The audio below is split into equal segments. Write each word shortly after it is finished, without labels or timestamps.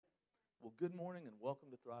Well, good morning and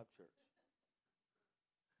welcome to Thrive Church.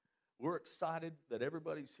 We're excited that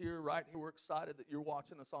everybody's here right here. We're excited that you're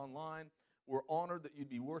watching us online. We're honored that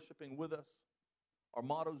you'd be worshiping with us. Our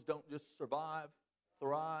mottos don't just survive,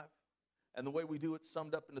 thrive. And the way we do it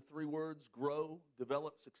summed up into 3 words: grow,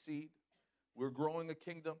 develop, succeed. We're growing a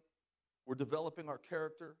kingdom. We're developing our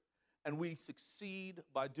character. And we succeed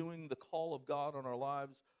by doing the call of God on our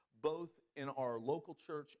lives, both in our local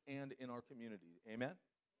church and in our community. Amen?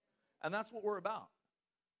 And that's what we're about.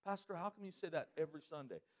 Pastor, how come you say that every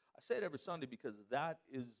Sunday? I say it every Sunday because that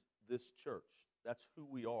is this church. That's who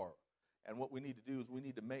we are. And what we need to do is we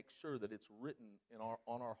need to make sure that it's written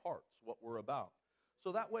on our hearts, what we're about.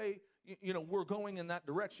 So that way, we're going in that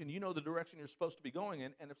direction. You know the direction you're supposed to be going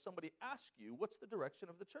in. And if somebody asks you, what's the direction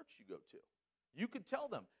of the church you go to? You could tell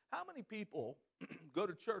them. How many people go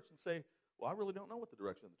to church and say, well, I really don't know what the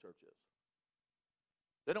direction of the church is?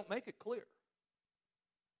 They don't make it clear.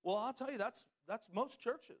 Well, I'll tell you, that's most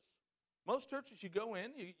churches. Most churches, you go in,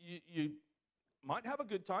 you might have a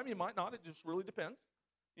good time, you might not. It just really depends,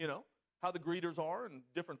 how the greeters are and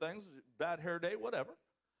different things, bad hair day, whatever.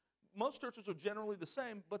 Most churches are generally the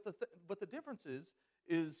same, but the difference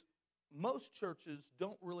is most churches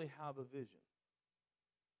don't really have a vision.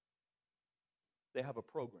 They have a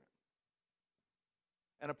program.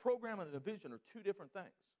 And a program and a vision are 2 different things.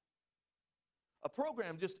 A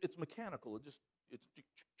program it's mechanical.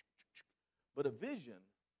 But a vision,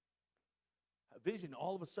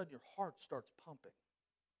 all of a sudden your heart starts pumping.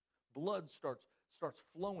 Blood starts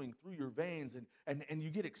flowing through your veins, and you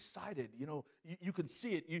get excited. You can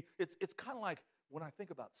see it. It's kind of like when I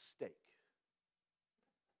think about steak.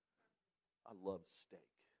 I love steak.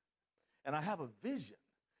 And I have a vision,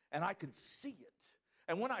 and I can see it.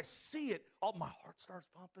 And when I see it, my heart starts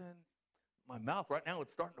pumping. My mouth right now,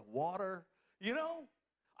 it's starting to water.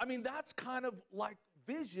 That's kind of like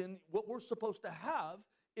vision, what we're supposed to have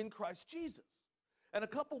in Christ Jesus. And a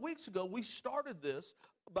couple weeks ago, we started this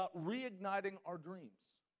about reigniting our dreams.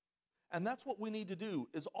 And that's what we need to do,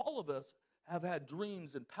 is all of us have had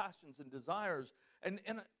dreams and passions and desires. And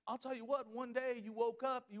I'll tell you what, one day you woke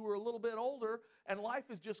up, you were a little bit older, and life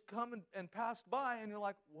has just come and passed by, and you're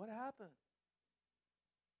like, what happened?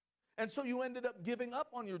 And so you ended up giving up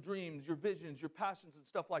on your dreams, your visions, your passions, and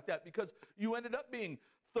stuff like that, because you ended up being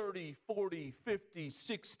 30, 40, 50,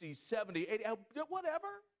 60, 70, 80, whatever.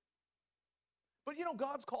 But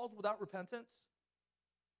God's calls without repentance.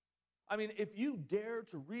 If you dare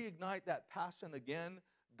to reignite that passion again,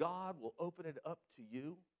 God will open it up to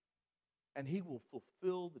you, and He will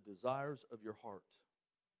fulfill the desires of your heart.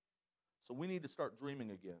 So we need to start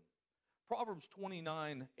dreaming again. Proverbs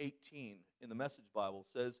 29:18 in the Message Bible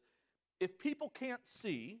says, if people can't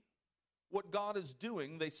see what God is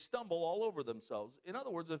doing, they stumble all over themselves. In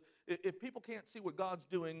other words, if people can't see what God's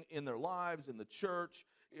doing in their lives, in the church,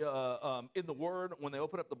 in the Word, when they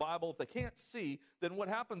open up the Bible, if they can't see, then what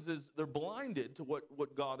happens is they're blinded to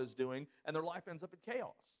what God is doing, and their life ends up in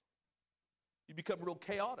chaos. You become real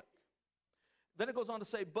chaotic. Then it goes on to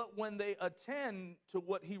say, but when they attend to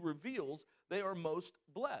what He reveals, they are most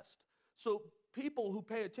blessed. So people who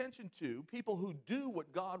pay attention to, people who do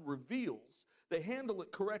what God reveals, they handle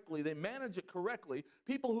it correctly, they manage it correctly,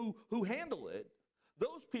 people who handle it,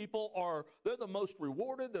 those people they're the most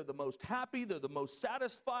rewarded, they're the most happy, they're the most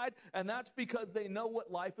satisfied, and that's because they know what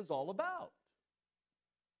life is all about.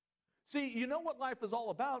 See, you know what life is all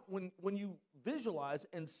about when you visualize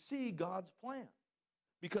and see God's plan,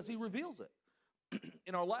 because He reveals it.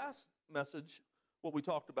 In our last message, what we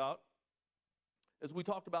talked about is we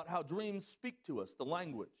talked about how dreams speak to us, the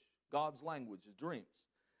language, God's language is dreams.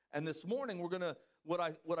 And this morning we're going to, what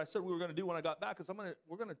I said we were going to do when I got back is I'm going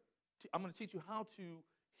to teach you how to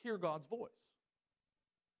hear God's voice.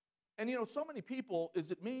 And so many people,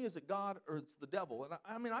 is it me, is it God, or it's the devil?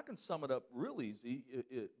 And I can sum it up real easy,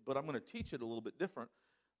 but I'm going to teach it a little bit different.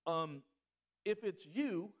 If it's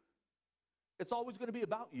you, it's always going to be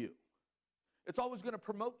about you. It's always going to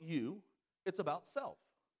promote you. It's about self.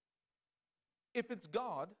 If it's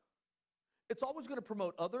God, it's always going to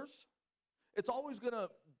promote others. It's always going to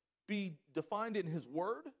be defined in His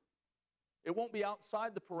Word. It won't be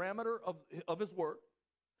outside the parameter of His Word.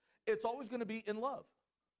 It's always going to be in love.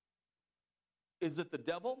 Is it the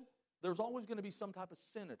devil? There's always going to be some type of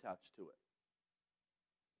sin attached to it.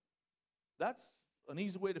 That's an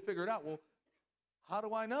easy way to figure it out. Well, how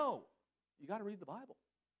do I know? You got to read the Bible.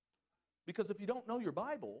 Because if you don't know your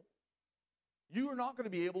Bible, you are not going to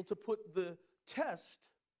be able to put the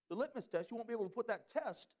litmus test, you won't be able to put that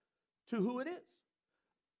test to who it is.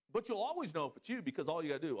 But you'll always know if it's you, because all you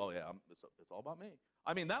got to do, it's all about me.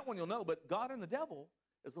 That one you'll know, but God and the devil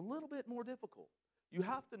is a little bit more difficult, You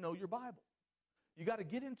have to know your Bible. You got to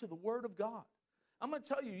get into the Word of God. I'm going to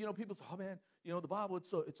tell you, people say, oh man, the Bible, it's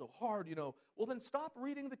so hard, Well, then stop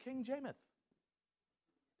reading the King James.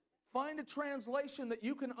 Find a translation that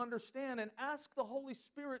you can understand and ask the Holy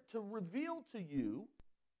Spirit to reveal to you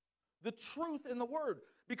the truth in the Word.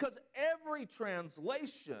 Because every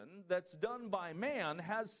translation that's done by man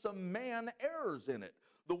has some man errors in it.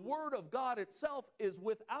 The Word of God itself is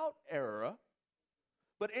without error,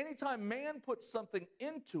 but anytime man puts something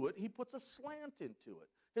into it, he puts a slant into it,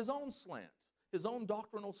 his own slant, his own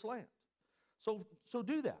doctrinal slant. So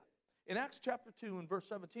do that. In Acts chapter 2 and verse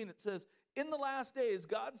 17, it says, in the last days,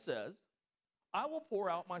 God says, I will pour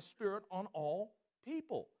out my Spirit on all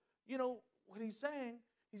people. You know what he's saying?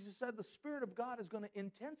 He just said the Spirit of God is going to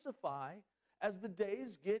intensify as the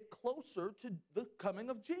days get closer to the coming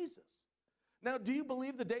of Jesus. Now, do you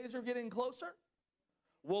believe the days are getting closer?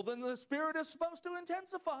 Well, then the Spirit is supposed to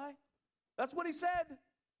intensify. That's what he said.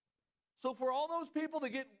 So for all those people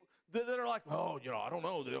that are like, oh, I don't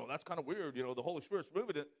know, that's kind of weird, the Holy Spirit's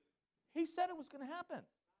moving it. He said it was going to happen.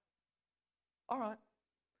 All right.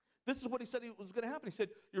 This is what he said was going to happen. He said,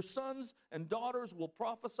 your sons and daughters will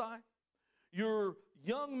prophesy. Your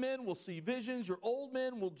young men will see visions. Your old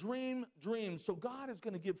men will dream dreams. So God is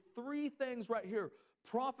going to give three things right here: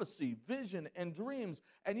 prophecy, vision, and dreams.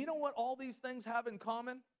 And you know what all these things have in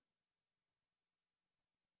common?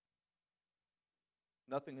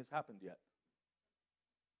 Nothing has happened yet.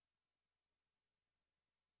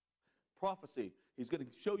 Prophecy, he's going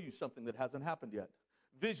to show you something that hasn't happened yet.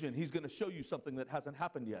 Vision, he's going to show you something that hasn't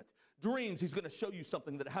happened yet. Dreams, he's going to show you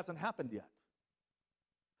something that hasn't happened yet.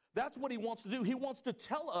 That's what he wants to do. He wants to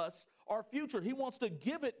tell us our future. He wants to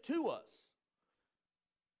give it to us.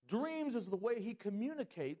 Dreams is the way he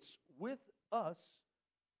communicates with us,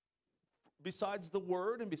 besides the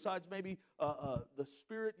Word and besides maybe the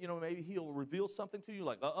Spirit. Maybe he'll reveal something to you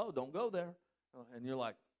like, don't go there. And you're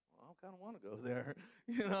like, well, I kind of want to go there,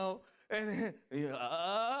 and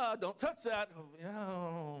don't touch that.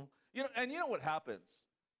 And you know what happens?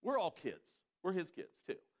 We're all kids. We're his kids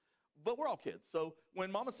too. But we're all kids. So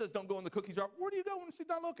when Mama says don't go in the cookie jar, where do you go when she's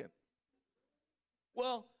not looking?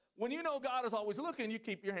 Well, when you know God is always looking, you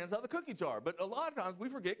keep your hands out of the cookie jar. But a lot of times we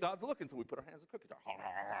forget God's looking, so we put our hands in the cookie jar.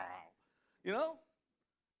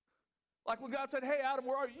 Like when God said, hey, Adam,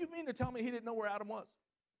 where are you? You mean to tell me he didn't know where Adam was?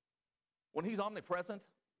 When he's omnipresent?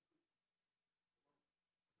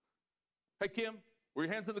 Hey, Kim, were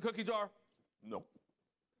your hands in the cookie jar? No.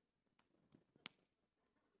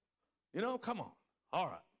 Come on. All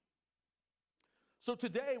right. So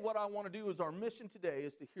today, what I want to do is our mission today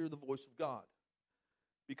is to hear the voice of God.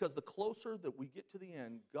 Because the closer that we get to the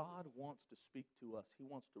end, God wants to speak to us. He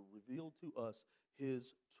wants to reveal to us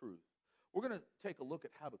his truth. We're going to take a look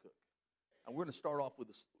at Habakkuk. And we're going to start off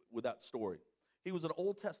with that story. He was an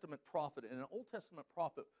Old Testament prophet, and an Old Testament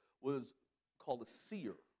prophet was called a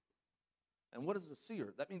seer. And what is a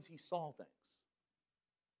seer? That means he saw things.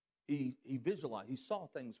 He visualized. He saw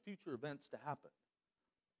things, future events to happen.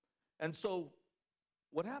 And so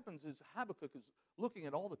what happens is Habakkuk is looking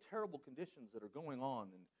at all the terrible conditions that are going on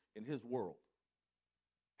in his world.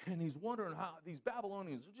 And he's wondering how these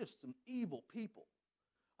Babylonians are just some evil people.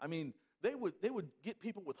 I mean, they would get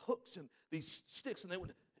people with hooks and these sticks, and they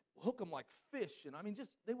would hook them like fish. And I mean,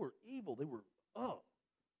 they were evil. They were,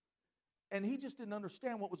 And he just didn't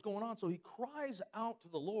understand what was going on. So he cries out to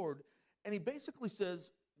the Lord, and he basically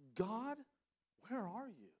says, God, where are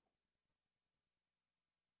you?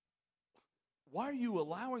 Why are you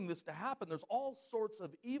allowing this to happen? There's all sorts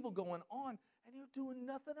of evil going on, and you're doing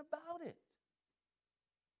nothing about it.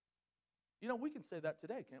 We can say that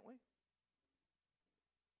today, can't we?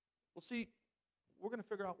 Well, see, we're going to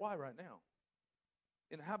figure out why right now.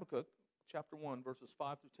 In Habakkuk chapter 1, verses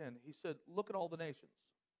 5 through 10, he said, look at all the nations.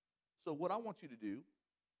 So what I want you to do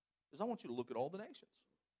is I want you to look at all the nations.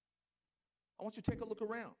 I want you to take a look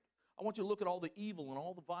around. I want you to look at all the evil and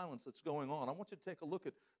all the violence that's going on. I want you to take a look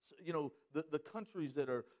at, the countries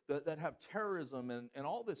that have terrorism and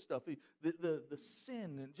all this stuff, the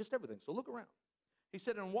sin and just everything. So look around. He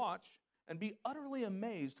said, and watch and be utterly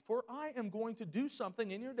amazed, for I am going to do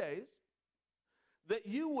something in your days that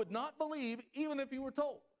you would not believe even if you were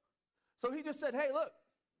told. So he just said, hey, look,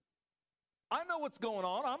 I know what's going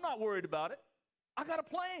on. I'm not worried about it. I got a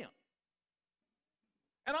plan.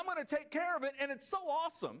 And I'm going to take care of it, and it's so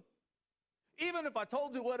awesome. Even if I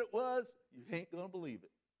told you what it was, you ain't going to believe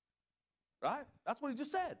it. Right? That's what he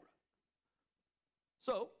just said.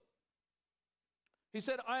 So, he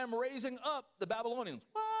said, I am raising up the Babylonians.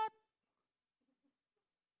 What?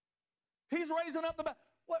 He's raising up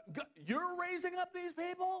what? You're raising up these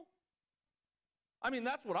people? I mean,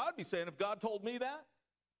 that's what I'd be saying if God told me that.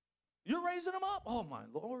 You're raising them up? Oh, my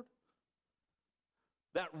Lord.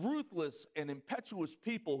 That ruthless and impetuous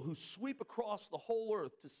people who sweep across the whole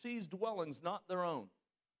earth to seize dwellings not their own.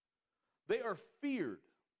 They are feared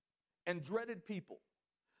and dreaded people.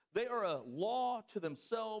 They are a law to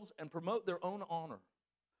themselves and promote their own honor.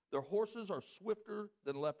 Their horses are swifter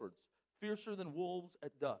than leopards, fiercer than wolves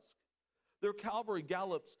at dusk. Their cavalry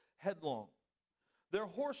gallops headlong. Their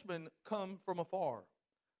horsemen come from afar.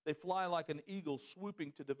 They fly like an eagle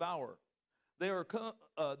swooping to devour. They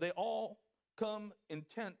all come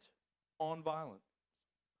intent on violence.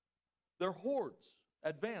 Their hordes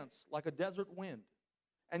advance like a desert wind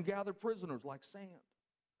and gather prisoners like sand.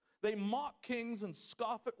 They mock kings and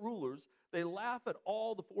scoff at rulers. They laugh at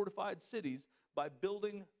all the fortified cities by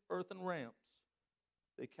building earthen ramps.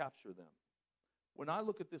 They capture them. When I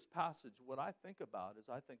look at this passage, what I think about is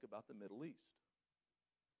I think about the Middle East.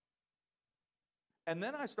 And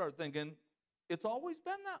then I start thinking, it's always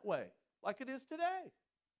been that way, like it is today.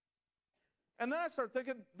 And then I start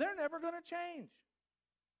thinking, they're never going to change.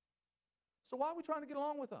 So why are we trying to get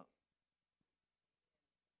along with them?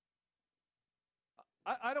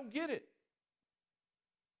 I don't get it.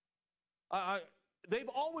 They've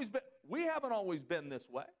always been, we haven't always been this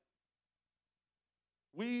way.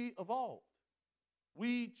 We evolved.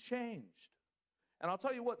 We changed. And I'll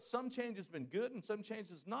tell you what, some change has been good and some change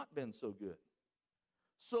has not been so good.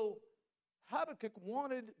 So Habakkuk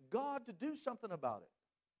wanted God to do something about it.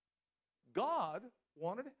 God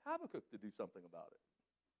wanted Habakkuk to do something about it.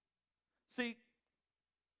 See,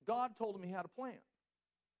 God told him he had a plan.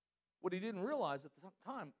 What he didn't realize at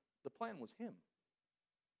the time, the plan was him.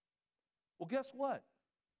 Well, guess what?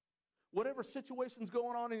 Whatever situation's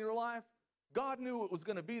going on in your life, God knew it was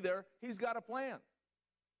going to be there. He's got a plan.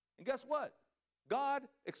 And guess what? God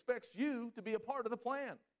expects you to be a part of the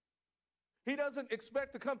plan. He doesn't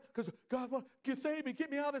expect to come, because God, well, save me, get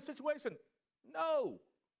me out of this situation. No.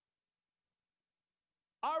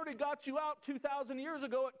 I already got you out 2,000 years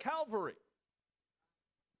ago at Calvary.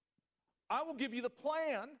 I will give you the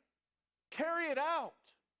plan. Carry it out.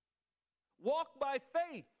 Walk by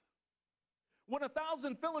faith. When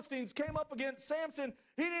 1,000 Philistines came up against Samson,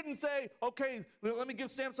 he didn't say, okay, let me give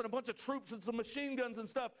Samson a bunch of troops and some machine guns and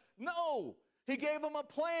stuff. No, he gave him a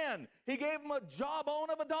plan. He gave him a jawbone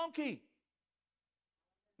of a donkey.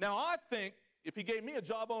 Now, I think if he gave me a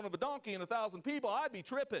jawbone of a donkey and 1,000 people, I'd be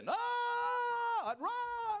tripping. I'd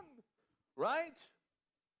run, right?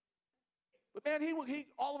 But man, he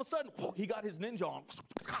all of a sudden, he got his ninja on.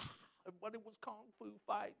 But it was Kung Fu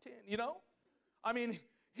Fight 10, you know? I mean,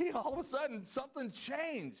 he all of a sudden, something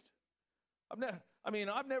changed.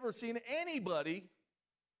 I've never seen anybody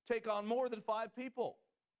take on more than 5 people.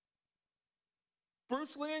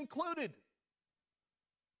 Bruce Lee included.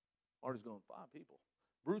 Marty's going, 5 people.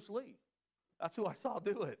 Bruce Lee. That's who I saw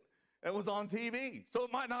do it. It was on TV, so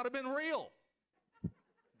it might not have been real.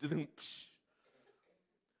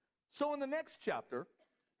 So in the next chapter,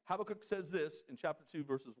 Habakkuk says this in chapter 2,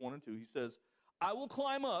 verses 1 and 2. He says, I will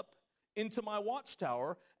climb up into my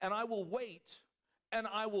watchtower, and I will wait, and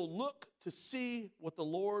I will look to see what the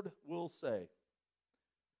Lord will say.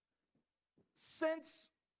 Since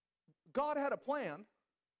God had a plan,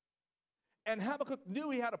 and Habakkuk knew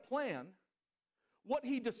he had a plan, what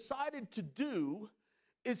he decided to do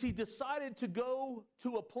is he decided to go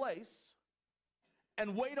to a place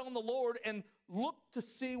and wait on the Lord and look to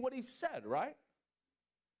see what he said, right?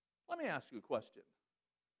 Let me ask you a question.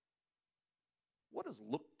 What does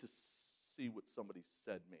look to see what somebody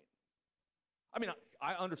said mean? I mean,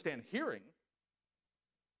 I understand hearing,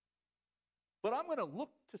 but I'm going to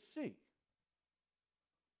look to see.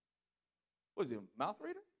 What is he, a mouth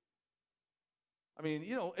reader? I mean,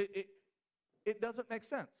 you know, it doesn't make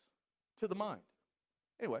sense to the mind.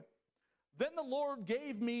 Anyway, then the Lord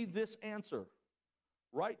gave me this answer.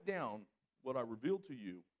 Write down what I revealed to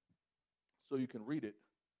you so you can read it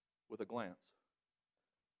with a glance.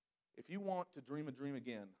 If you want to dream a dream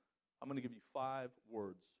again, I'm going to give you 5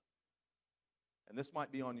 words. And this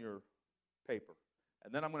might be on your paper.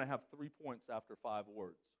 And then I'm going to have 3 points after 5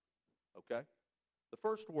 words. Okay? The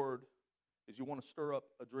first word is you want to stir up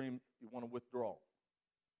a dream, you want to withdraw.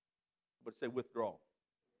 But say withdraw.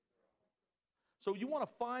 So you want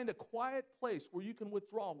to find a quiet place where you can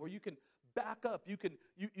withdraw, where you can back up, you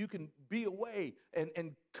can be away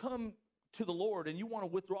and come to the Lord, and you want to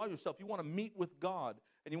withdraw yourself. You want to meet with God,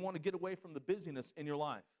 and you want to get away from the busyness in your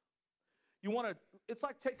life. It's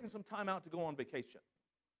like taking some time out to go on vacation,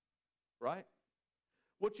 right?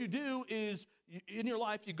 What you do is, in your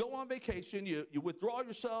life, you go on vacation, you withdraw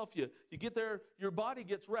yourself, you get there, your body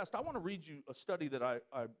gets rest. I want to read you a study that I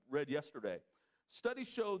read yesterday. Studies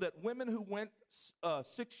show that women who went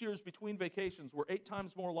 6 years between vacations were 8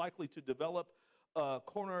 times more likely to develop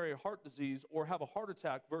coronary heart disease or have a heart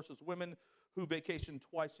attack versus women who vacation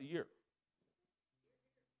twice a year.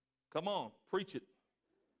 Come on, preach it.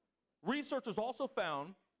 Researchers also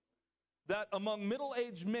found that among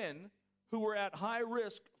middle-aged men who were at high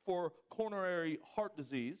risk for coronary heart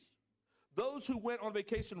disease, those who went on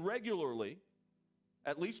vacation regularly,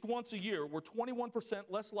 at least once a year, were 21%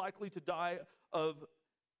 less likely to die of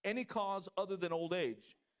any cause other than old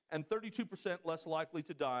age, and 32% less likely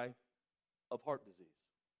to die of heart disease.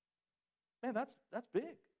 Man, that's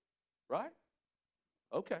big, right?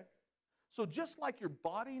 Okay. So just like your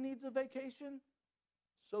body needs a vacation,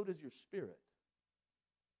 so does your spirit.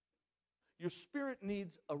 Your spirit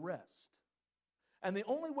needs a rest. And the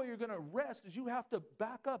only way you're going to rest is you have to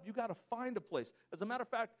back up. You got to find a place. As a matter of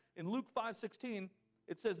fact, in Luke 5:16,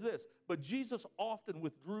 it says this, but Jesus often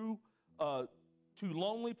withdrew to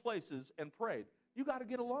lonely places and prayed. You got to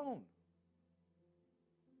get alone.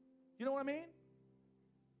 You know what I mean?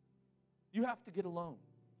 You have to get alone.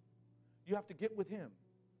 You have to get with him.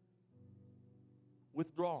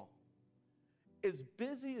 Withdraw. As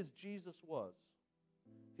busy as Jesus was,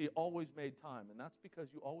 he always made time, and that's because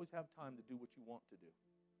you always have time to do what you want to do.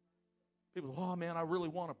 People say, oh man, I really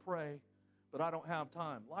want to pray, but I don't have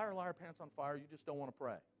time. Liar, liar, pants on fire, you just don't want to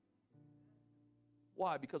pray.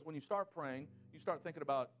 Why? Because when you start praying, you start thinking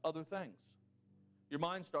about other things. Your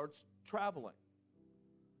mind starts traveling.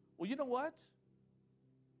 Well, you know what?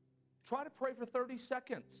 Try to pray for 30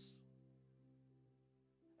 seconds.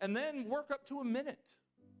 And then work up to a minute.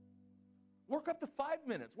 Work up to 5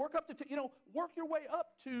 minutes. Work up to, work your way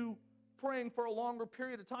up to praying for a longer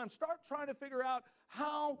period of time. Start trying to figure out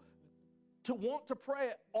how to want to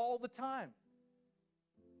pray all the time.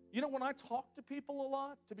 You know, when I talk to people a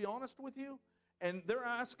lot, to be honest with you, and they're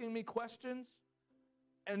asking me questions,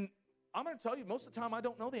 and I'm going to tell you, most of the time I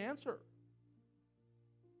don't know the answer.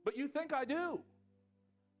 But you think I do.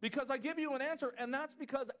 Because I give you an answer, and that's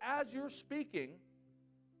because as you're speaking,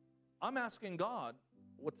 I'm asking God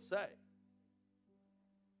what to say.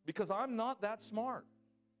 Because I'm not that smart.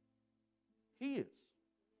 He is.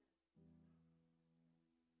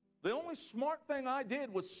 The only smart thing I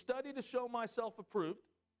did was study to show myself approved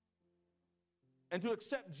and to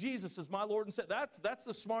accept Jesus as my Lord and Savior. That's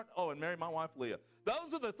the smart, and marry my wife Leah.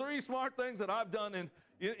 Those are the 3 smart things that I've done, and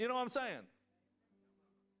you know what I'm saying?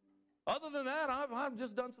 Other than that, I've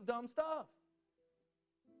just done some dumb stuff.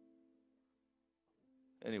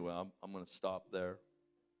 Anyway, I'm going to stop there.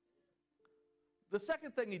 The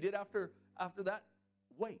second thing he did after that,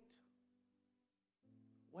 wait.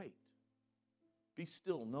 Wait. Be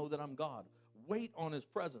still. Know that I'm God. Wait on his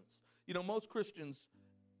presence. You know, most Christians,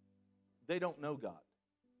 they don't know God.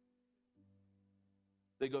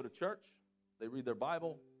 They go to church, they read their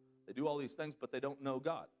Bible, they do all these things, but they don't know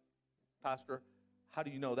God. Pastor, how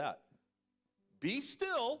do you know that? Be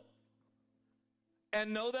still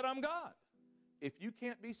and know that I'm God. If you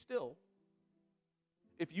can't be still,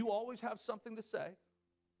 if you always have something to say,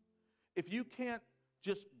 if you can't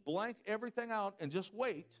just blank everything out and just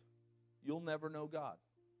wait, you'll never know God.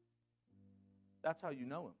 That's how you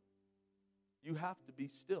know him. You have to be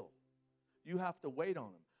still. You have to wait on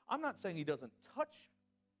him. I'm not saying he doesn't touch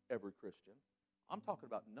every Christian. I'm talking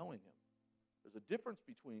about knowing him. There's a difference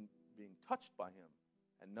between being touched by him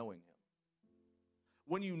and knowing him.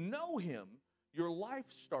 When you know him, your life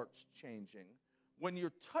starts changing. When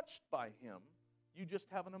you're touched by him, you just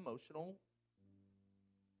have an emotional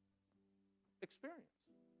experience.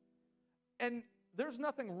 And there's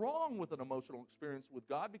nothing wrong with an emotional experience with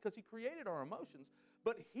God because he created our emotions,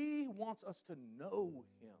 but he wants us to know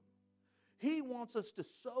him. He wants us to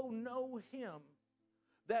so know him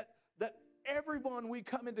that everyone we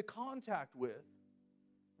come into contact with,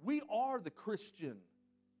 we are the Christian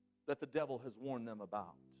that the devil has warned them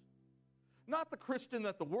about. Not the Christian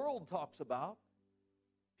that the world talks about,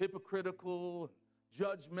 hypocritical,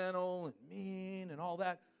 judgmental, and mean, and all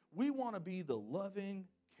that. We want to be the loving,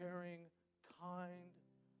 caring, kind,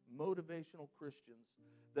 motivational Christians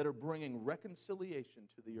that are bringing reconciliation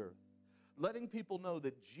to the earth. Letting people know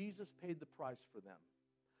that Jesus paid the price for them.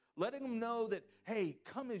 Letting them know that, hey,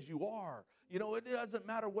 come as you are. You know, it doesn't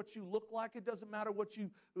matter what you look like. It doesn't matter what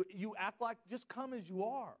you act like. Just come as you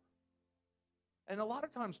are. And a lot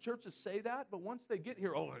of times churches say that, but once they get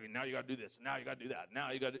here, now you got to do this, now you got to do that,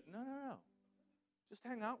 now you got to... No. Just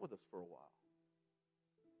hang out with us for a while.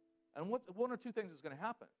 And one or two things is going to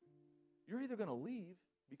happen. You're either going to leave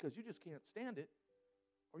because you just can't stand it,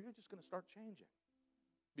 or you're just going to start changing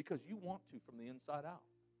because you want to from the inside out.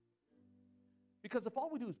 Because if all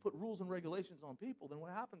we do is put rules and regulations on people, then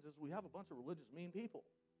what happens is we have a bunch of religious, mean people.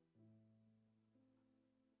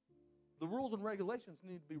 The rules and regulations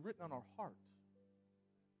need to be written on our heart.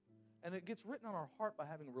 And it gets written on our heart by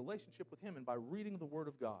having a relationship with Him and by reading the Word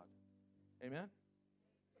of God. Amen?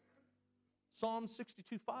 Psalm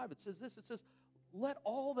 62:5, it says this. It says, let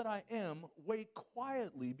all that I am wait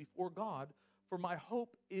quietly before God, for my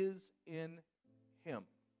hope is in Him.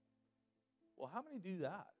 Well, how many do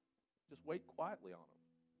that? Just wait quietly on Him.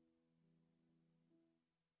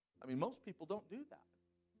 I mean, most people don't do that.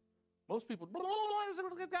 Most people,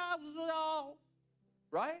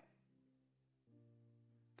 right?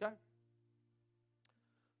 Okay.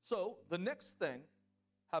 So the next thing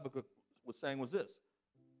Habakkuk was saying was this.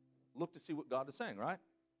 Look to see what God is saying, right?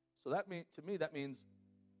 So that to me, that means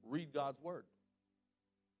read God's Word.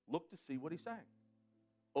 Look to see what He's saying.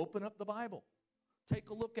 Open up the Bible. Take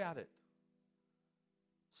a look at it.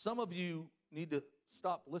 Some of you need to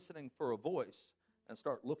stop listening for a voice and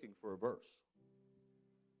start looking for a verse.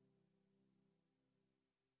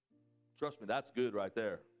 Trust me, that's good right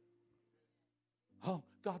there. Oh,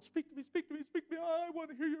 God, speak to me, speak to me, speak to me. I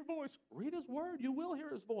want to hear your voice. Read His Word. You will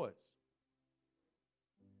hear His voice.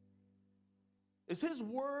 Is His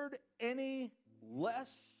Word any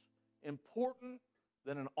less important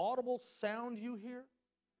than an audible sound you hear?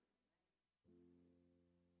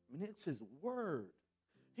 I mean, it's His Word.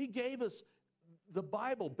 He gave us the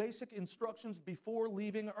Bible, basic instructions before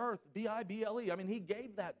leaving earth, Bible. I mean, He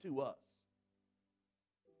gave that to us.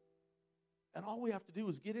 And all we have to do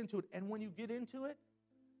is get into it. And when you get into it,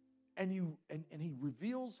 and He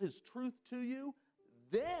reveals His truth to you,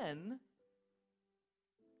 then,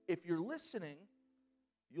 if you're listening,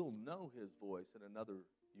 you'll know His voice, and another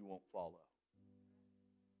you won't follow.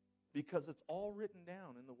 Because it's all written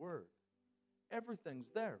down in the Word. Everything's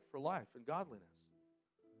there for life and godliness.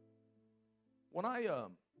 When I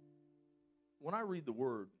read the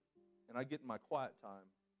Word and I get in my quiet time,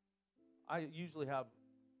 I usually have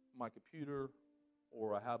my computer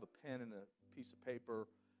or I have a pen and a piece of paper,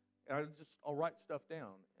 and I'll write stuff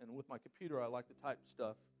down. And with my computer, I like to type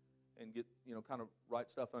stuff and get, kind of write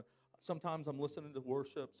stuff. Sometimes I'm listening to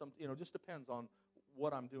worship. Just depends on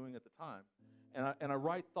what I'm doing at the time. And I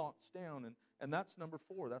write thoughts down, and that's number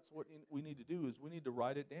 4. That's what we need to do, is we need to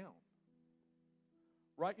write it down.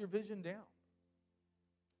 Write your vision down.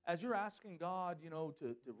 As you're asking God,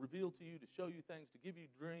 to reveal to you, to show you things, to give you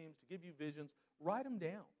dreams, to give you visions, write them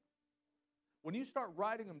down. When you start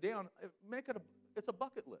writing them down, it's a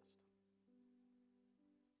bucket list.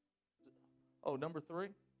 Oh, number 3?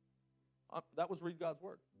 That was read God's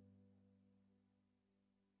Word.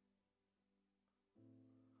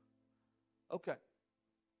 Okay.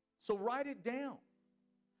 So write it down.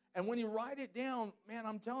 And when you write it down, man,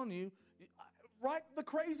 I'm telling you, write the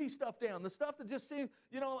crazy stuff down. The stuff that just seems,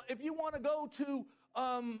 if you want to go to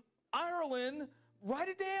Ireland, write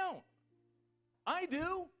it down. I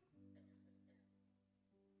do.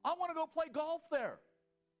 I want to go play golf there.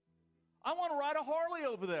 I want to ride a Harley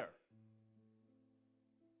over there.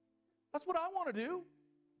 That's what I want to do.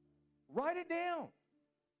 Write it down.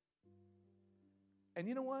 And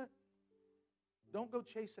you know what? Don't go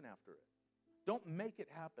chasing after it. Don't make it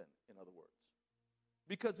happen, in other words.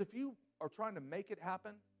 Because if you are trying to make it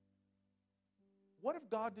happen, what if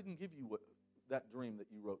God didn't give you that dream that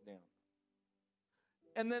you wrote down?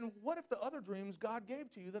 And then what if the other dreams God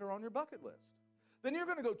gave to you that are on your bucket list? Then you're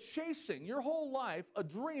going to go chasing your whole life a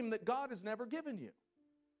dream that God has never given you.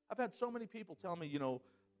 I've had so many people tell me,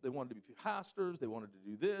 they wanted to be pastors, they wanted to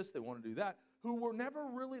do this, they wanted to do that, who were never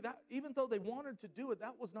really that, even though they wanted to do it,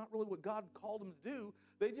 that was not really what God called them to do.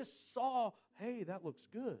 They just saw, hey, that looks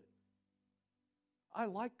good. I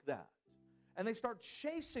like that. And they start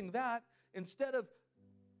chasing that instead of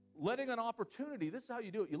letting an opportunity. This is how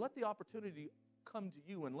you do it. You let the opportunity come to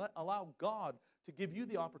you and allow God to give you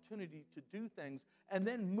the opportunity to do things, and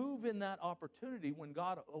then move in that opportunity when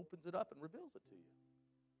God opens it up and reveals it to you.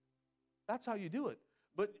 That's how you do it.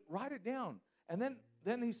 But write it down. And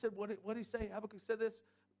then he said, what did he say? Habakkuk said this.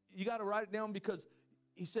 You got to write it down because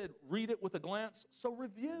he said, read it with a glance. So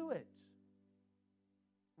review it.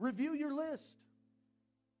 Review your list.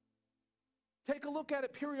 Take a look at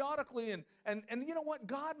it periodically. And you know what?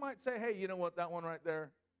 God might say, hey, you know what? That one right there,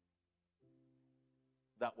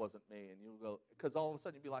 that wasn't me. And you'll go, because all of a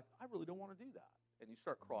sudden you'll be like, I really don't want to do that. And you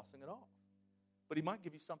start crossing it off. But he might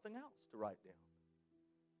give you something else to write down.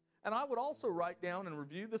 And I would also write down and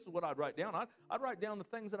review. This is what I'd write down. I'd write down the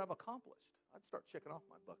things that I've accomplished. I'd start checking off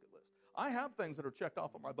my bucket list. I have things that are checked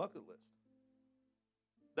off on my bucket list.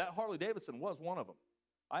 That Harley Davidson was one of them.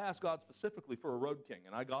 I asked God specifically for a Road King,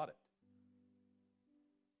 and I got it.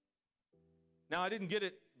 Now, I didn't get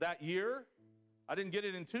it that year. I didn't get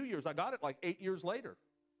it in 2 years. I got it like 8 years later.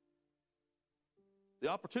 The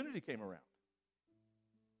opportunity came around.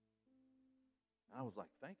 And I was like,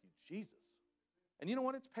 thank you, Jesus. And you know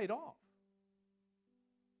what? It's paid off.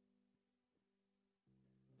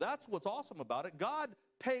 That's what's awesome about it. God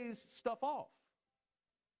pays stuff off.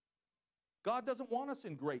 God doesn't want us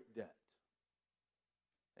in great debt.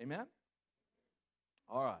 Amen?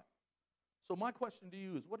 All right. So my question to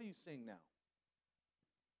you is, what are you seeing now?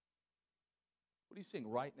 What are you seeing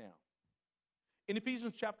right now? In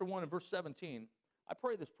Ephesians chapter 1 and verse 17, I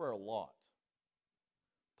pray this prayer a lot.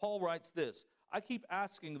 Paul writes this, I keep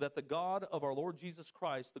asking that the God of our Lord Jesus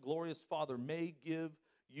Christ, the glorious Father, may give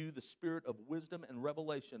you the spirit of wisdom and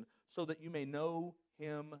revelation so that you may know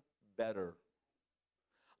him better.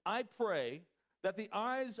 I pray that the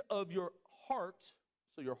eyes of your heart,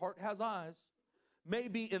 so your heart has eyes, may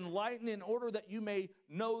be enlightened in order that you may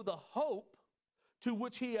know the hope to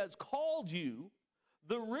which he has called you,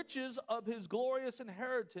 the riches of his glorious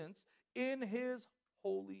inheritance in his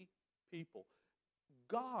holy people.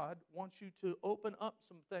 God wants you to open up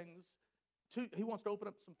some things he wants to open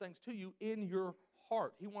up some things to you in your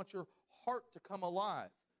heart. He wants your heart to come alive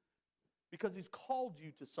because he's called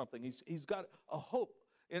you to something. He's got a hope.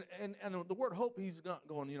 And the word hope, he's not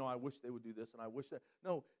going, I wish they would do this and I wish that.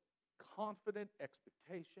 No, confident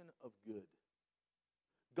expectation of good.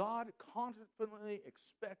 God confidently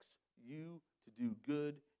expects you to do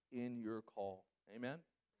good in your call. Amen?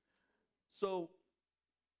 So,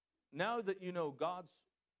 now that you know God's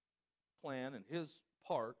plan and his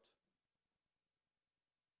part,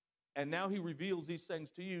 and now he reveals these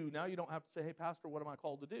things to you, now you don't have to say, hey, Pastor, what am I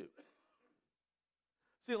called to do?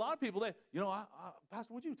 See, a lot of people,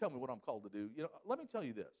 Pastor, would you tell me what I'm called to do? Let me tell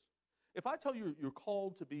you this. If I tell you you're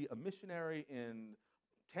called to be a missionary in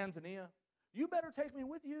Tanzania, you better take me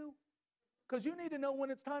with you because you need to know when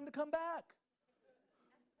it's time to come back.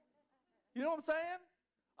 You know what I'm saying?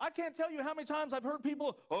 I can't tell you how many times I've heard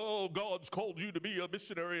people, oh, God's called you to be a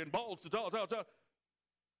missionary in balls.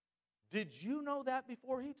 Did you know that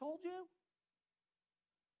before he told you?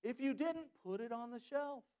 If you didn't, put it on the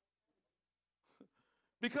shelf.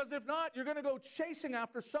 Because if not, you're going to go chasing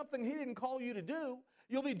after something he didn't call you to do.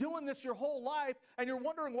 You'll be doing this your whole life, and you're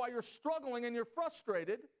wondering why you're struggling and you're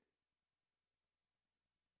frustrated.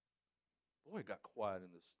 Boy, it got quiet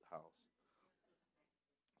in this house.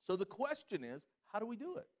 So the question is, how do we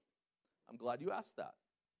do it? I'm glad you asked that.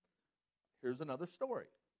 Here's another story.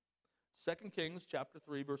 2 Kings chapter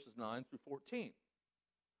 3, verses 9 through 14.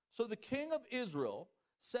 So the king of Israel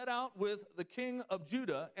set out with the king of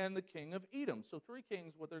Judah and the king of Edom. So three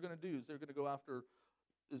kings, what they're going to do is they're going to go after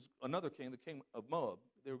is another king, the king of Moab.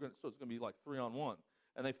 So it's going to be like 3-on-1.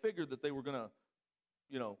 And they figured that they were going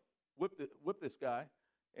to, whip this guy.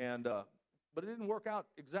 And but it didn't work out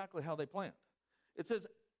exactly how they planned. It says,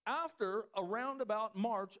 after a roundabout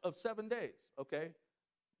march of 7 days. Okay?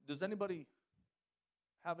 Does anybody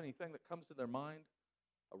have anything that comes to their mind?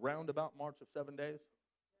 A roundabout march of 7 days?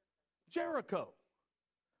 Jericho.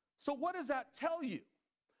 So what does that tell you?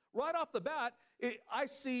 Right off the bat, I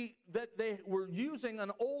see that they were using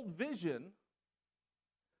an old vision,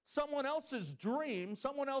 someone else's dream,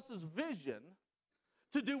 someone else's vision,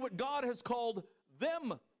 to do what God has called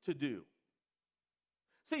them to do.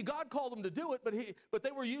 See, God called them to do it, but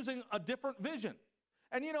they were using a different vision.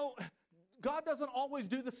 And God doesn't always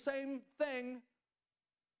do the same thing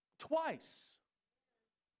twice.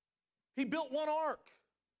 He built one ark,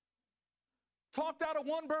 talked out of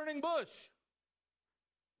one burning bush.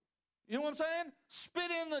 You know what I'm saying?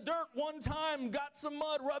 Spit in the dirt one time, got some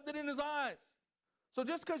mud, rubbed it in his eyes. So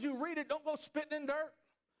just because you read it, don't go spitting in dirt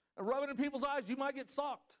and rubbing it in people's eyes. You might get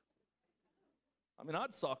socked.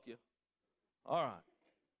 I'd sock you. All right.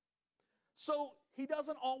 So he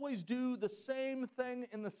doesn't always do the same thing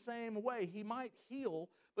in the same way. He might heal,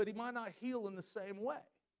 but he might not heal in the same way.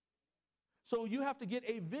 So you have to get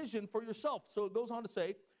a vision for yourself. So it goes on to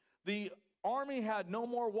say, the army had no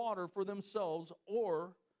more water for themselves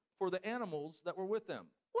or for the animals that were with them.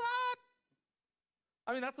 What?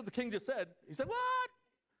 That's what the king just said. He said, what?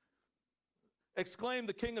 Exclaimed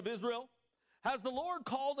the king of Israel. Has the Lord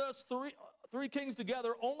called us three kings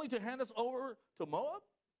together only to hand us over to Moab?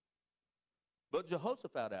 But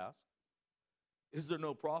Jehoshaphat asked, is there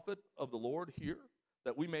no prophet of the Lord here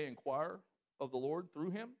that we may inquire of the Lord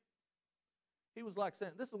through him? He was like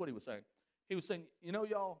saying, this is what he was saying. He was saying,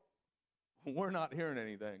 y'all, we're not hearing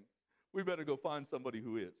anything. We better go find somebody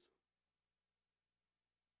who is.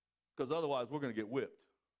 Because otherwise we're going to get whipped.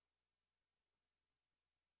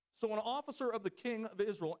 So an officer of the king of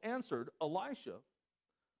Israel answered, Elisha,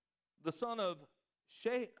 the son of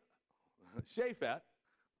Shaphat,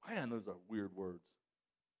 man, those are weird words,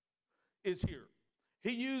 is here.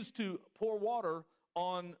 He used to pour water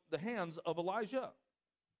on the hands of Elijah.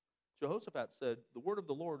 Jehoshaphat said, the word of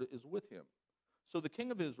the Lord is with him. So the king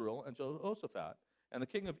of Israel and Jehoshaphat and the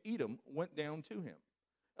king of Edom went down to him.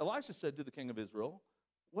 Elisha said to the king of Israel,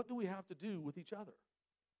 what do we have to do with each other?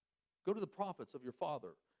 Go to the prophets of your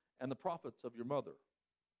father and the prophets of your mother.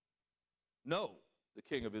 No, the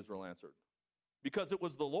king of Israel answered, because it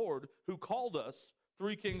was the Lord who called us,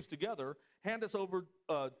 three kings together, hand us over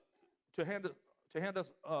us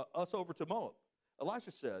over to Moab.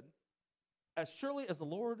 Elisha said, as surely as the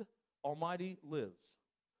Lord Almighty lives,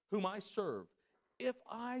 whom I serve, if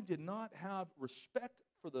I did not have respect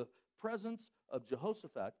for the presence of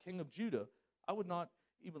Jehoshaphat, king of Judah, I would not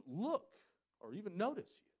even look or even notice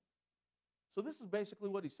you. So this is basically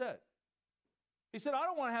what he said. He said, I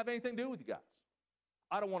don't want to have anything to do with you guys.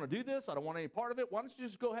 I don't want to do this. I don't want any part of it. Why don't you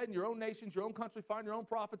just go ahead in your own nations, your own country, find your own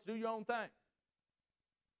prophets, do your own thing.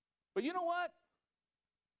 But you know what?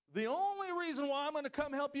 The only reason why I'm going to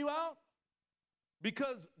come help you out,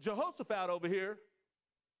 because Jehoshaphat over here,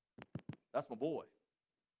 that's my boy.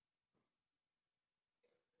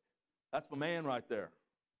 That's my man right there.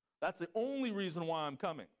 That's the only reason why I'm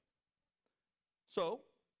coming. So,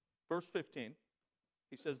 verse 15,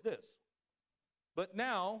 he says this, but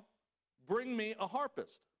now bring me a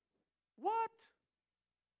harpist. What?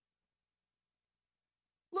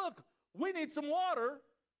 Look, we need some water.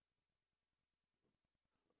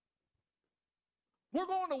 We're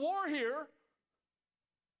going to war here,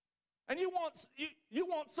 and you want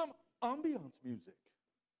some ambiance music,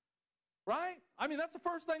 right? I mean, that's the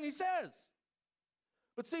first thing he says.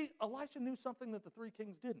 But see, Elisha knew something that the three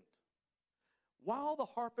kings didn't. While the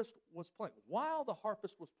harpist was playing,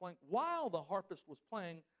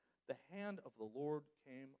 the hand of the Lord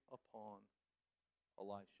came upon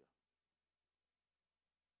Elisha.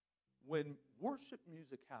 When worship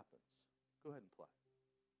music happens, go ahead and play.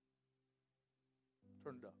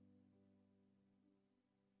 Turn it up.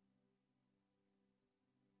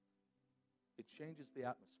 It changes the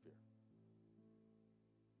atmosphere.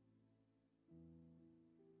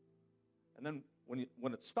 And then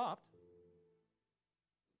when it stopped,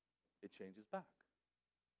 it changes back.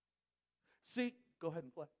 See, go ahead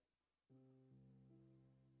and play.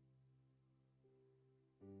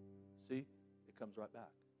 See, it comes right back.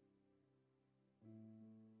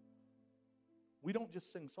 We don't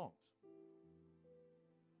just sing songs.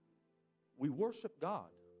 We worship God.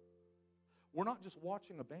 We're not just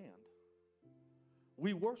watching a band.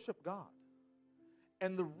 We worship God.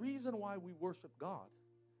 And the reason why we worship God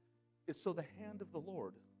is so the hand of the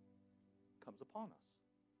Lord comes upon us.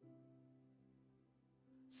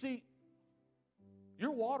 See,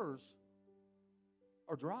 your waters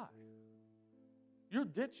are dry. Your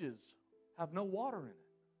ditches have no water in it.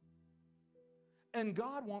 And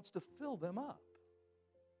God wants to fill them up.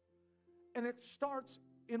 And it starts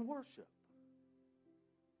in worship.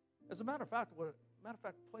 As a matter of fact,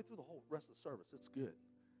 play through the whole rest of the service. It's good.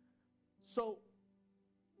 So,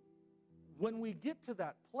 when we get to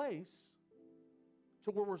that place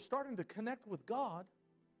to where we're starting to connect with God,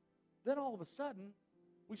 then all of a sudden,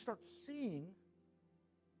 we start seeing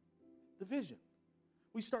the vision.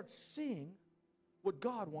 We start seeing what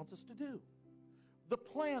God wants us to do. The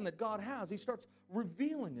plan that God has, He starts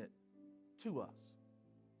revealing it to us.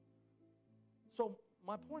 So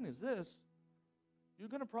my point is this, you're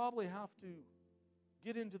going to probably have to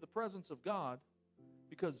get into the presence of God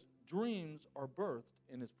because dreams are birthed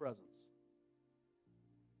in His presence.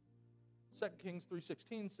 2 Kings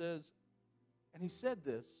 3:16 says, and He said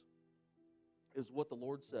this, is what the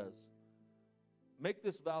Lord says, make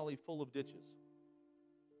this valley full of ditches.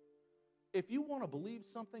 If you want to believe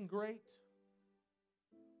something great,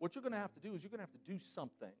 what you're going to have to do is you're going to have to do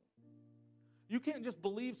something. You can't just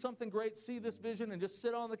believe something great, see this vision, and just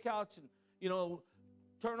sit on the couch and,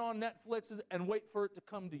 turn on Netflix and wait for it to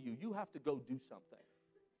come to you. You have to go do something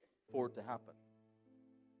for it to happen.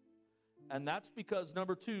 And that's because,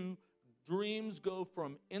 number 2, dreams go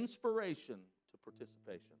from inspiration to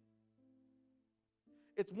participation.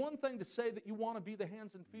 It's one thing to say that you want to be the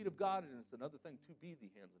hands and feet of God, and it's another thing to be the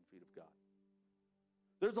hands and feet of God.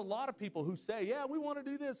 There's a lot of people who say, yeah, we want to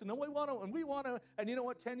do this, and we want to, and you know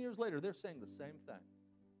what? 10 years later, they're saying the same thing.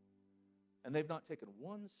 And they've not taken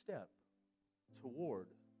one step toward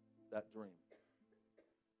that dream.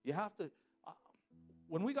 You have to,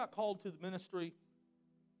 when we got called to the ministry,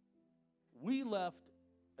 we left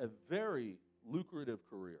a very lucrative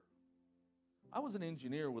career. I was an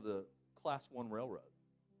engineer with a Class 1 railroad.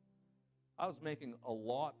 I was making a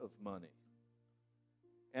lot of money.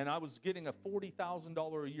 and I was getting a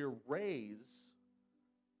 $40,000 a year raise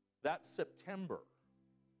that September,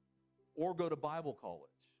 or go to Bible college.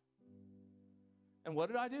 And what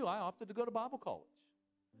did I do? I opted to go to Bible college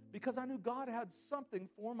because I knew God had something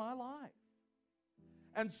for my life.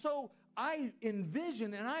 And so I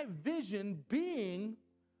envisioned and I visioned being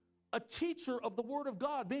a teacher of the Word of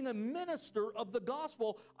God, being a minister of the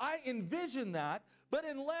gospel. I envisioned that, but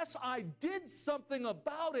unless I did something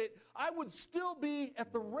about it, I would still be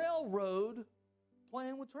at the railroad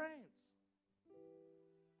playing with trains.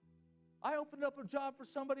 I opened up a job for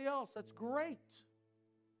somebody else. That's great.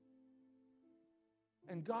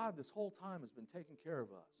 And God, this whole time, has been taking care of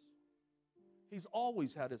us. He's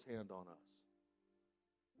always had His hand on us.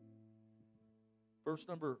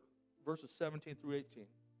 Verses 17 through 18.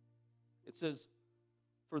 It says,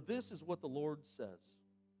 "For this is what the Lord says.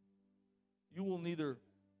 You will neither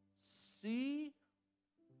see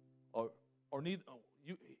or neither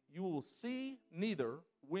you will see neither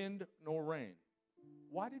wind nor rain."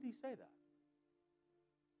 Why did He say that?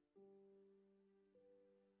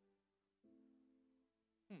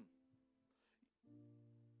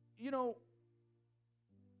 You know,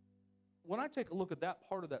 when I take a look at that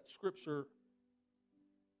part of that scripture,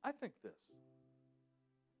 I think this.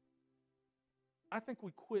 I think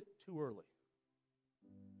we quit too early.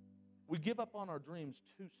 We give up on our dreams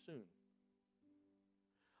too soon.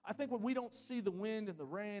 I think when we don't see the wind and the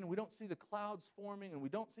rain, and we don't see the clouds forming, and we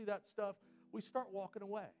don't see that stuff, we start walking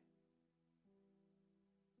away.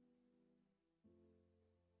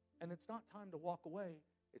 And it's not time to walk away.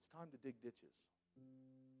 It's time to dig ditches.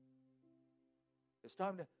 It's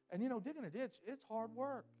time to, and you know, digging a ditch, it's hard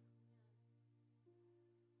work.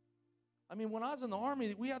 I mean, when I was in the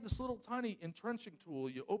Army, we had this little tiny entrenching tool.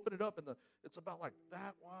 You open it up, and it's about like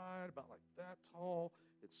that wide, about like that tall.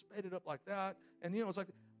 It's spaded up like that. And, you know, it's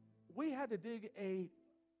like we had to dig a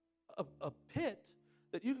pit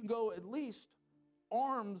that you can go at least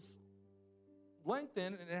arm's length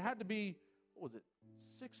in, and it had to be, what was it,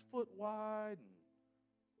 6 foot wide, and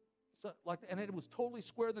so, and it was totally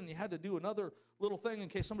square. Then you had to do another little thing in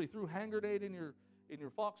case somebody threw hand grenade in your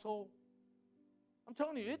foxhole. I'm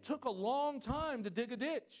telling you, it took a long time to dig a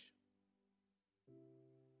ditch.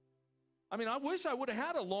 I mean, I wish I would have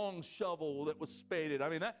had a long shovel that was spaded. I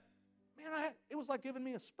mean, it was like giving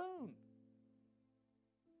me a spoon.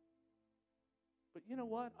 But you know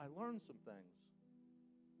what? I learned some things.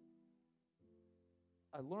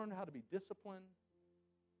 I learned how to be disciplined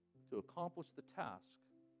to accomplish the task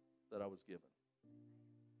that I was given.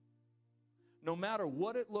 No matter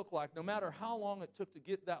what it looked like, no matter how long it took to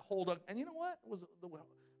get that hole dug. And you know what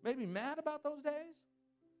made me mad about those days?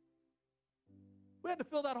 We had to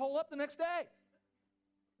fill that hole up the next day.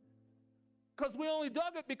 Because we only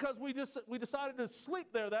dug it because we decided to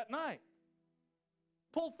sleep there that night.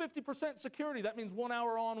 Pull 50% security. That means 1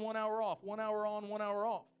 hour on, 1 hour off, 1 hour on, 1 hour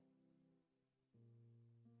off.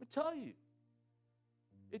 Let me tell you,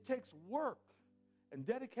 it takes work and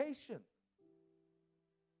dedication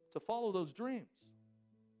to follow those dreams.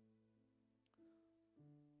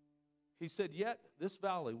 He said, "Yet this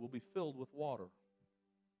valley will be filled with water,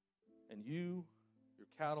 and you, your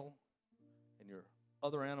cattle, and your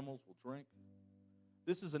other animals will drink.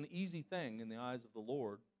 This is an easy thing in the eyes of the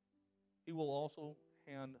Lord. He will also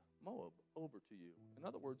hand Moab over to you." In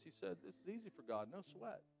other words, he said, this is easy for God, no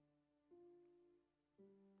sweat.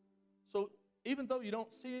 So even though you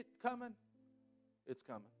don't see it coming, it's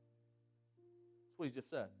coming. That's what he just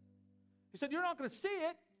said. He said, you're not going to see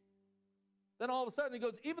it. Then all of a sudden he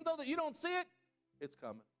goes, even though that you don't see it, it's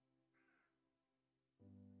coming.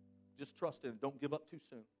 Just trust in it. Don't give up too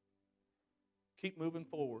soon. Keep moving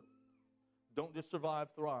forward. Don't just survive,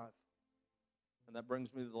 thrive. And that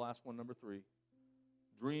brings me to the last one, number 3.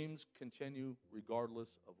 Dreams continue regardless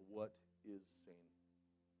of what is seen.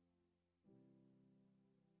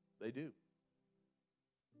 They do.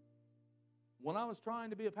 When I was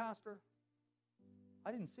trying to be a pastor,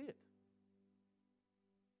 I didn't see it.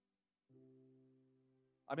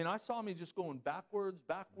 I mean, I saw me just going backwards,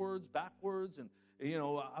 and, you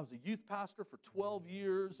know, I was a youth pastor for 12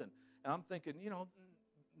 years, and I'm thinking, you know,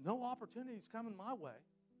 no opportunities coming my way.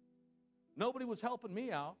 Nobody was helping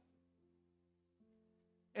me out.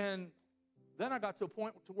 And then I got to a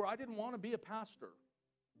point to where I didn't want to be a pastor.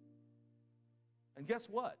 And guess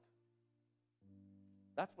what?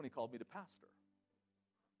 That's when he called me to pastor.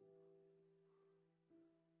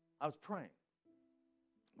 I was praying.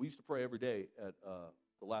 We used to pray every day at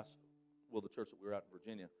the church that we were at in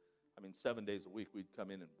Virginia. I mean, 7 days a week we'd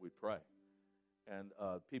come in and we'd pray. And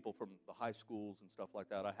people from the high schools and stuff like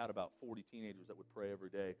that. I had about 40 teenagers that would pray every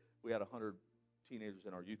day. We had 100 teenagers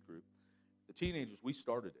in our youth group. The teenagers, we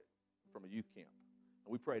started it from a youth camp.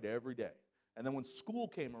 And we prayed every day. And then when school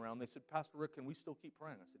came around, they said, Pastor Rick, can we still keep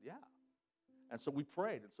praying? I said, yeah. And so we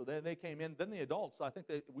prayed. And so then they came in. Then the adults, I think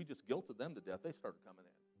we just guilted them to death. They started coming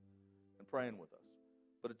in and praying with us.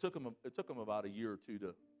 But it took them about a year or two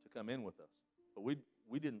to come in with us. But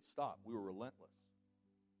we didn't stop. We were relentless.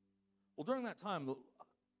 Well, during that time,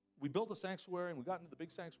 we built a sanctuary, and we got into the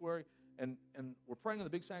big sanctuary, and we're praying in the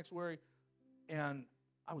big sanctuary, and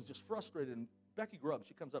I was just frustrated. And Becky Grubb,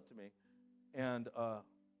 she comes up to me, and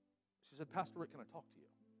she said, Pastor Rick, can I talk to you?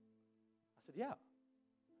 I said, yeah.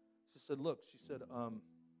 She said, look, she said,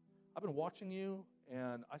 I've been watching you,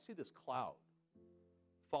 and I see this cloud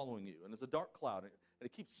following you, and it's a dark cloud, and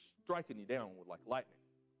it keeps striking you down with like lightning.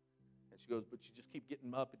 And she goes, but you just keep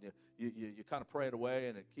getting up, and you kind of pray it away,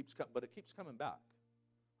 and it keeps coming back.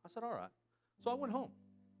 I said, all right. So I went home.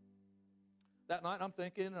 That night, I'm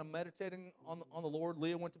thinking, I'm meditating on the Lord.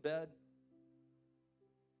 Leah went to bed.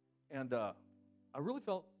 And I really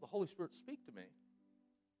felt the Holy Spirit speak to me.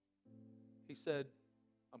 He said,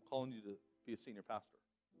 I'm calling you to be a senior pastor.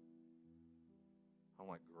 I'm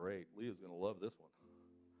like, great. Leah's going to love this one.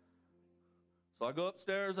 So I go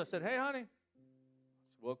upstairs. I said, hey, honey.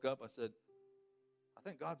 She woke up. I said, I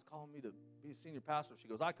think God's calling me to be a senior pastor. She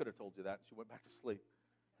goes, I could have told you that. And she went back to sleep.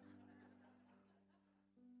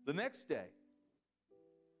 The next day,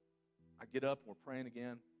 I get up and we're praying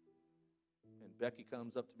again. And Becky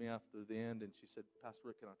comes up to me after the end and she said, Pastor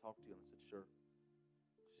Rick, can I talk to you? And I said, sure.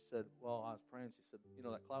 She said, well, I was praying. She said, you know,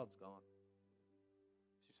 that cloud's gone.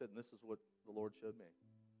 She said, and this is what the Lord showed me.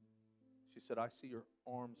 She said, I see your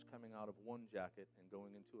arms coming out of one jacket and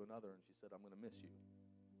going into another. And she said, I'm going to miss you.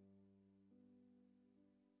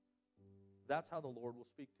 That's how the Lord will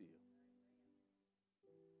speak to you.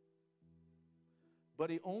 But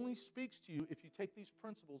he only speaks to you if you take these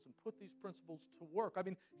principles and put these principles to work. I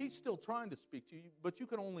mean, he's still trying to speak to you, but you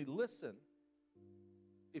can only listen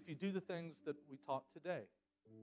if you do the things that we taught today.